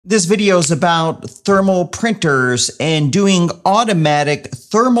This video is about thermal printers and doing automatic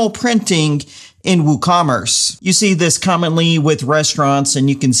thermal printing in WooCommerce. You see this commonly with restaurants, and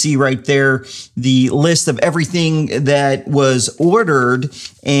you can see right there the list of everything that was ordered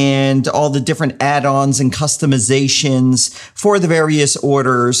and all the different add-ons and customizations for the various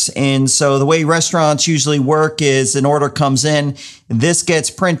orders. And so the way restaurants usually work is an order comes in, this gets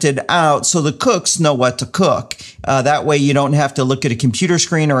printed out so the cooks know what to cook. That way you don't have to look at a computer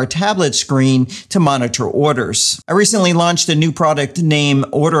screen or a tablet screen to monitor orders. I recently launched a new product named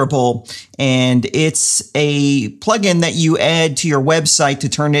Orderable, and it's a plugin that you add to your website to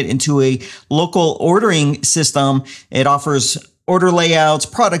turn it into a local ordering system. It offers order layouts,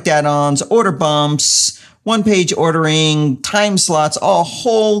 product add-ons, order bumps, one-page ordering, time slots, a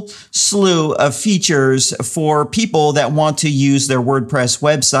whole slew of features for people that want to use their WordPress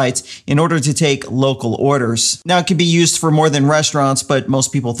websites in order to take local orders. Now, it can be used for more than restaurants, but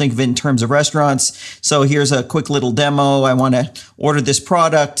most people think of it in terms of restaurants. So here's a quick little demo. I want to order this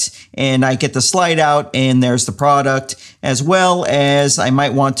product, and I get the slide out, and there's the product, as well as I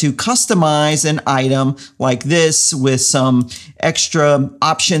might want to customize an item like this with some extra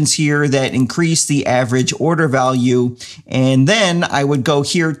options here that increase the average order value. And then I would go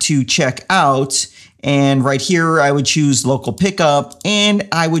here to check out, and right here I would choose local pickup, and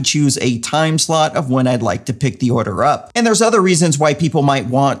I would choose a time slot of when I'd like to pick the order up. And there's other reasons why people might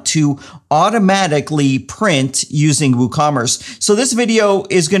want to automatically print using WooCommerce. So this video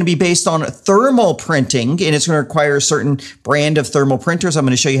is going to be based on thermal printing, and it's going to require a certain brand of thermal printers. I'm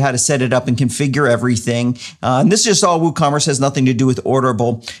going to show you how to set it up and configure everything. And this is just all WooCommerce, has nothing to do with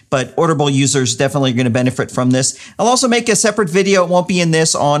Orderable, but Orderable users definitely are going to benefit from this. I'll also make a separate video, it won't be in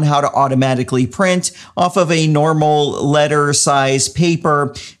this, on how to automatically print off of a normal letter size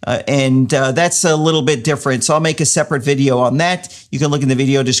paper, and that's a little bit different. So I'll make a separate video on that. You can look in the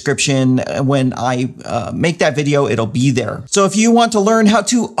video description. When I make that video, it'll be there. So if you want to learn how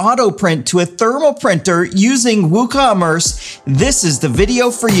to auto print to a thermal printer using WooCommerce, this is the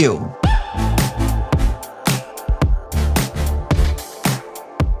video for you.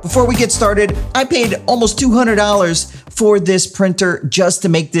 Before we get started, I paid almost $200 for this printer just to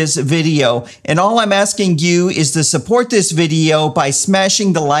make this video. And all I'm asking you is to support this video by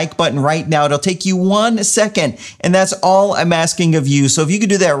smashing the like button right now. It'll take you 1 second, and that's all I'm asking of you. So if you could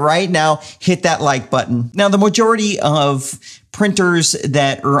do that right now, hit that like button. Now, the majority of printers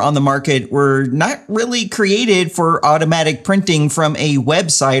that are on the market were not really created for automatic printing from a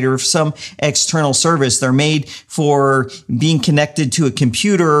website or some external service. They're made for being connected to a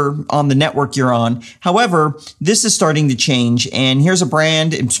computer on the network you're on. However, this is starting to change, and here's a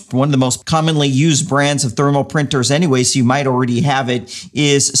brand. It's one of the most commonly used brands of thermal printers anyway, so you might already have it,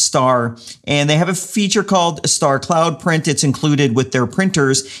 is Star. And they have a feature called Star Cloud Print. It's included with their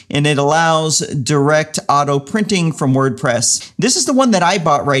printers, and it allows direct auto printing from WordPress. This is the one that I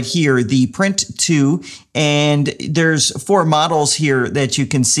bought right here, the Print 2, and there's 4 models here that you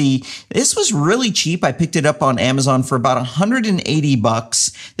can see. This was really cheap. I picked it up on Amazon for about 180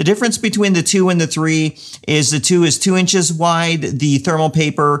 bucks. The difference between the 2 and the 3 is the 2 is 2 inches wide, the thermal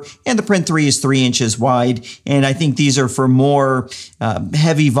paper, and the Print 3 is 3 inches wide. And I think these are for more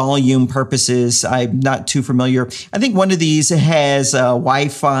heavy volume purposes. I'm not too familiar. I think one of these has a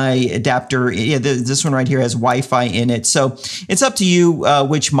Wi-Fi adapter. Yeah, this one right here has Wi-Fi in it. So it's up to you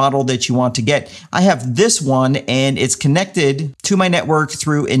which model that you want to get. I have this one, and it's connected to my network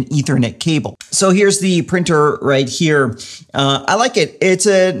through an Ethernet cable. So here's the printer right here. I like it. It's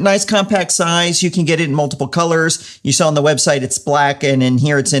a nice compact size. You can get it in multiple colors. You saw on the website it's black, and in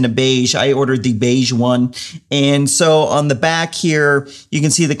here it's in a beige. I ordered the beige one. And so on the back here, you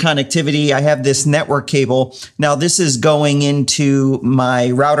can see the connectivity. I have this network cable. Now this is going into my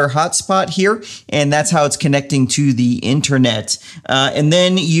router hotspot here, and that's how it's connecting to the internet. And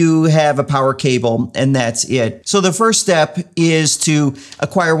then you have a power cable, and that's it. So the first step is to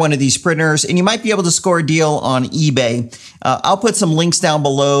acquire one of these printers, and you might be able to score a deal on eBay. I'll put some links down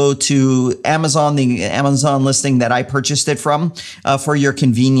below to Amazon, the Amazon listing that I purchased it from, for your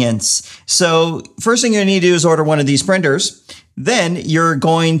convenience. So first thing you need to do is order one of these printers. Then you're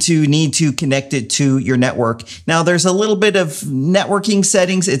going to need to connect it to your network. Now there's a little bit of networking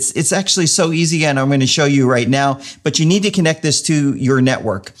settings. It's actually so easy, and I'm going to show you right now, but you need to connect this to your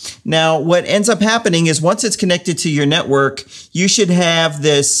network. Now what ends up happening is once it's connected to your network, you should have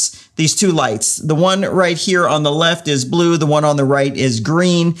these 2 lights. The one right here on the left is blue. The one on the right is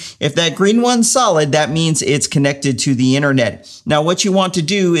green. If that green one's solid, that means it's connected to the internet. Now, what you want to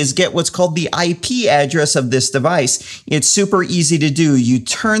do is get what's called the IP address of this device. It's super easy to do. You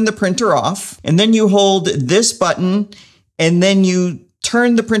turn the printer off, and then you hold this button, and then you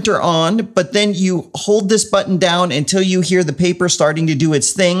turn the printer on, but then you hold this button down until you hear the paper starting to do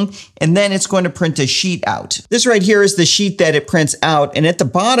its thing, and then it's going to print a sheet out. This right here is the sheet that it prints out, and at the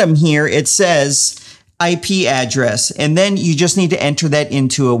bottom here it says IP address, and then you just need to enter that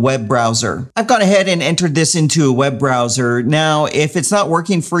into a web browser. I've gone ahead and entered this into a web browser. Now, if it's not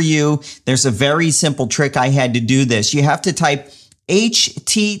working for you, there's a very simple trick I had to do this. You have to type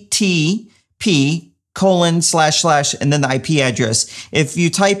HTTP:// and then the IP address. If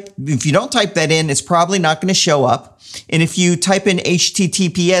you don't type that in, it's probably not going to show up. And if you type in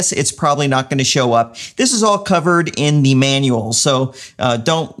HTTPS, it's probably not going to show up. This is all covered in the manual, so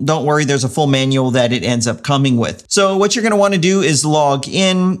don't worry. There's a full manual that it ends up coming with. So what you're going to want to do is log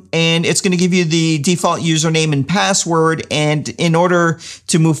in, and it's going to give you the default username and password. And in order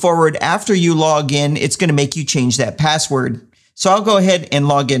to move forward after you log in, it's going to make you change that password. So I'll go ahead and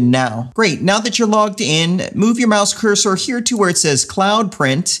log in now. Great. Now that you're logged in, move your mouse cursor here to where it says Cloud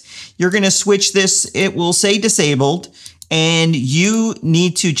Print. You're going to switch this. It will say disabled, and you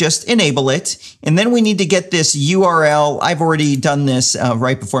need to just enable it. And then we need to get this URL. I've already done this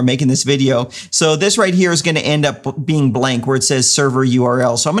right before making this video. So this right here is going to end up being blank where it says server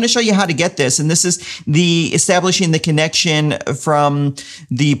URL. So I'm going to show you how to get this. And this is the establishing the connection from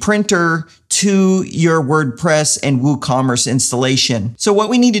the printer to your WordPress and WooCommerce installation. So what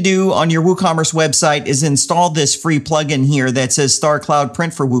we need to do on your WooCommerce website is install this free plugin here that says Star Cloud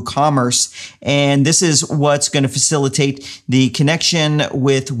Print for WooCommerce. And this is what's going to facilitate the connection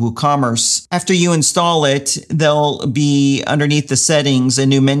with WooCommerce. After you install it, there'll be underneath the settings a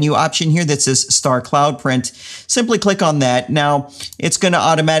new menu option here that says Star Cloud Print. Simply click on that. Now it's going to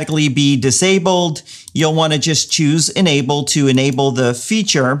automatically be disabled. You'll want to just choose enable to enable the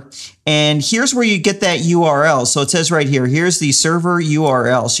feature. And here's where you get that URL. So it says right here, here's the server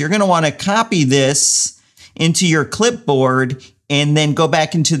URL. So you're going to want to copy this into your clipboard and then go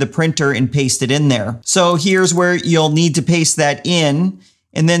back into the printer and paste it in there. So here's where you'll need to paste that in,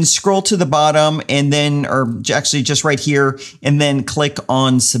 and then scroll to the bottom and then, or actually just right here, and then click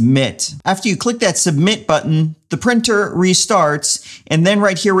on submit. After you click that submit button, the printer restarts, and then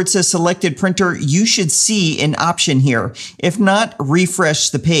right here where it says selected printer, you should see an option here. If not, refresh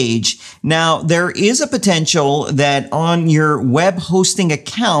the page. Now, there is a potential that on your web hosting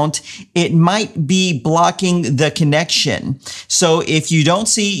account, it might be blocking the connection. So if you don't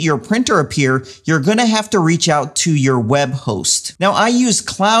see your printer appear, you're gonna have to reach out to your web host. Now, I use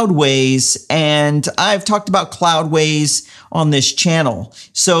Cloudways, and I've talked about Cloudways on this channel.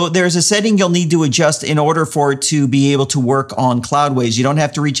 So there's a setting you'll need to adjust in order for it to be able to work on Cloudways. You don't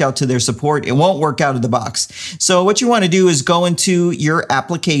have to reach out to their support. It won't work out of the box. So what you want to do is go into your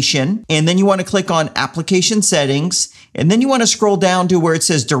application, and then you want to click on application settings, and then you want to scroll down to where it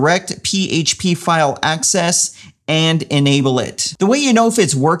says direct PHP file access, and enable it. The way you know if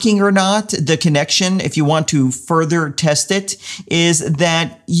it's working or not, the connection, if you want to further test it, is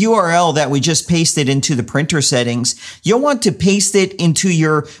that URL that we just pasted into the printer settings. You'll want to paste it into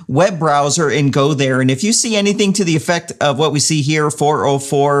your web browser and go there. And if you see anything to the effect of what we see here,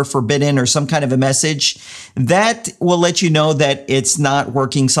 404 forbidden or some kind of a message, that will let you know that it's not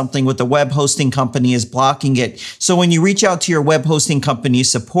working. Something with the web hosting company is blocking it. So when you reach out to your web hosting company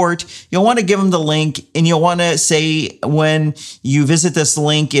support, you'll want to give them the link, and you'll want to say when you visit this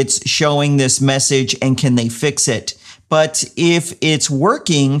link, it's showing this message and can they fix it? But if it's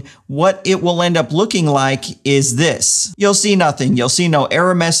working, what it will end up looking like is this. You'll see nothing. You'll see no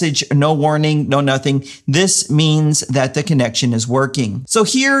error message, no warning, no nothing. This means that the connection is working. So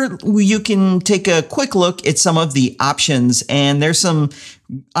here you can take a quick look at some of the options, and there's some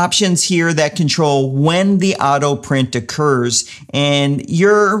options here that control when the auto print occurs. And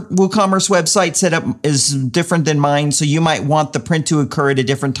your WooCommerce website setup is different than mine, so you might want the print to occur at a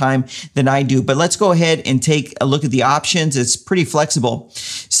different time than I do. But let's go ahead and take a look at the options. It's pretty flexible.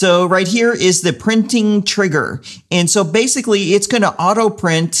 So right here is the printing trigger. And so basically it's going to auto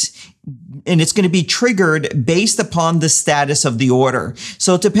print, and it's going to be triggered based upon the status of the order.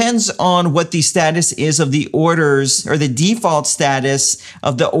 So it depends on what the status is of the orders, or the default status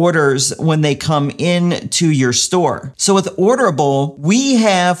of the orders when they come in to your store. So with Orderable, we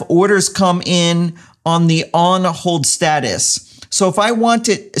have orders come in on the on hold status. So if I want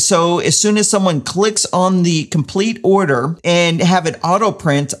it, so as soon as someone clicks on the complete order and have it auto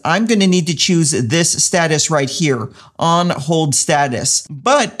print, I'm going to need to choose this status right here, on hold status.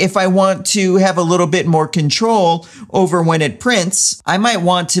 But if I want to have a little bit more control over when it prints, I might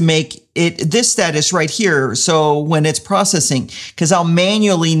want to make this status right here. So when it's processing, because I'll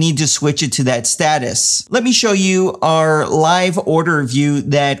manually need to switch it to that status. Let me show you our live order view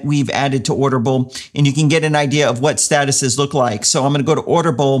that we've added to Orderable, and you can get an idea of what statuses look like. So I'm going to go to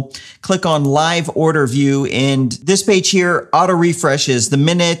Orderable, click on live order view, and this page here auto refreshes the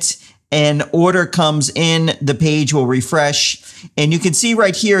minute an order comes in, the page will refresh, and you can see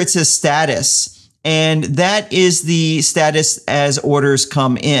right here it says status. And that is the status as orders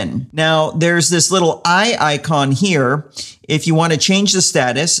come in. Now, there's this little eye icon here if you want to change the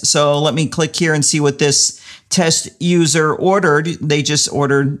status. So let me click here and see what this test user ordered. They just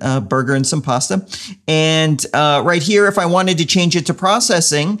ordered a burger and some pasta. And right here, if I wanted to change it to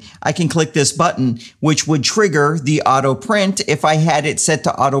processing, I can click this button, which would trigger the auto print if I had it set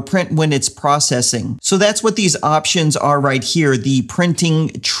to auto print when it's processing. So that's what these options are right here, the printing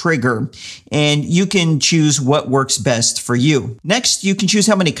trigger. And you can choose what works best for you. Next, you can choose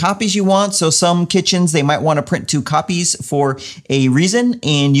how many copies you want. So some kitchens, they might want to print 2 copies for a reason,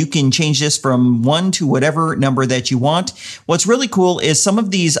 and you can change this from 1 to whatever number that you want. What's really cool is some of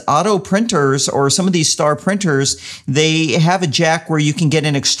these auto printers or some of these star printers, they have a jack where you can get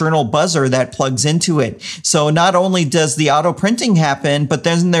an external buzzer that plugs into it. So not only does the auto printing happen, but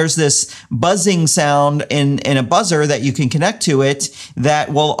then there's this buzzing sound in a buzzer that you can connect to it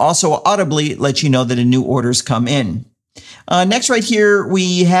that will also audibly let you know that a new order's come in. Next right here,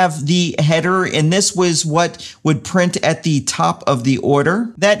 we have the header, and this was what would print at the top of the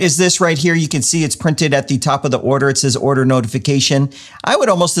order. That is this right here. You can see it's printed at the top of the order. It says order notification. I would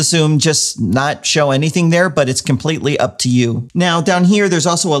almost assume just not show anything there, but it's completely up to you. Now down here, there's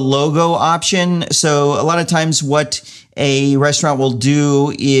also a logo option. So a lot of times what a restaurant will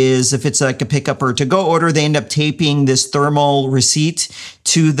do is if it's like a pickup or to-go order, they end up taping this thermal receipt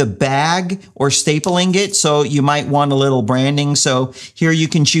to the bag or stapling it. So you might want a little branding. So here you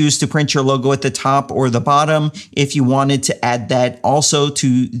can choose to print your logo at the top or the bottom if you wanted to add that also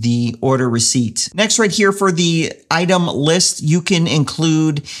to the order receipt. Next right here for the item list, you can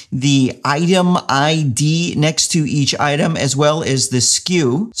include the item ID next to each item as well as the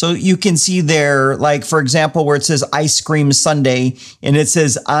SKU. So you can see there, like for example, where it says ice cream sundae and it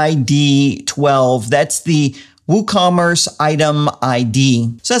says ID 12, that's the WooCommerce item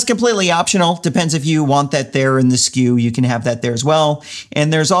ID. So that's completely optional. Depends if you want that there in the SKU, you can have that there as well.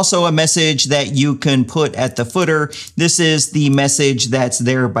 And there's also a message that you can put at the footer. This is the message that's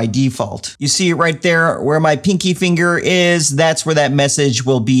there by default. You see it right there where my pinky finger is, that's where that message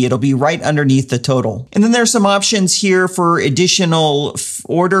will be. It'll be right underneath the total. And then there's some options here for additional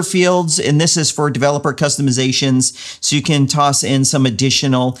order fields, and this is for developer customizations. So you can toss in some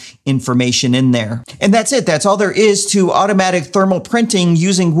additional information in there. And that's it. That's all there is to automatic thermal printing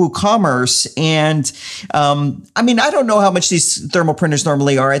using WooCommerce. And I mean, I don't know how much these thermal printers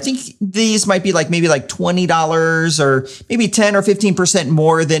normally are. I think these might be like maybe like $20 or maybe 10 or 15%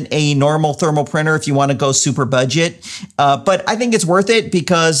 more than a normal thermal printer if you want to go super budget. But I think it's worth it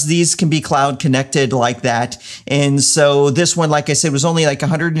because these can be cloud connected like that. And so this one, like I said, was only like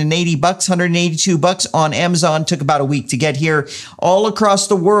 180 bucks, 182 bucks on Amazon. Took about a week to get here. All across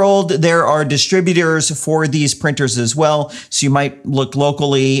the world, there are distributors for these printers as well. So you might look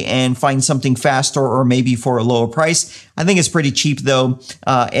locally and find something faster or maybe for a lower price. I think it's pretty cheap though,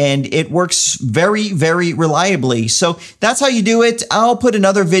 and it works very, very reliably. So that's how you do it. I'll put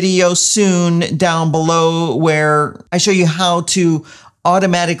another video soon down below where I show you how to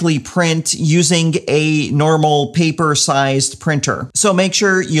automatically print using a normal paper-sized printer. So make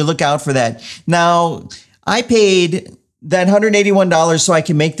sure you look out for that. Now, I paid that $181 so I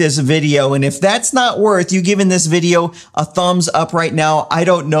can make this video. And if that's not worth you giving this video a thumbs up right now, I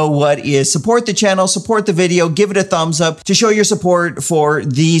don't know what is. Support the channel, support the video, give it a thumbs up to show your support for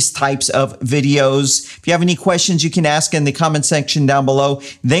these types of videos. If you have any questions, you can ask in the comment section down below.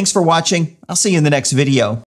 Thanks for watching. I'll see you in the next video.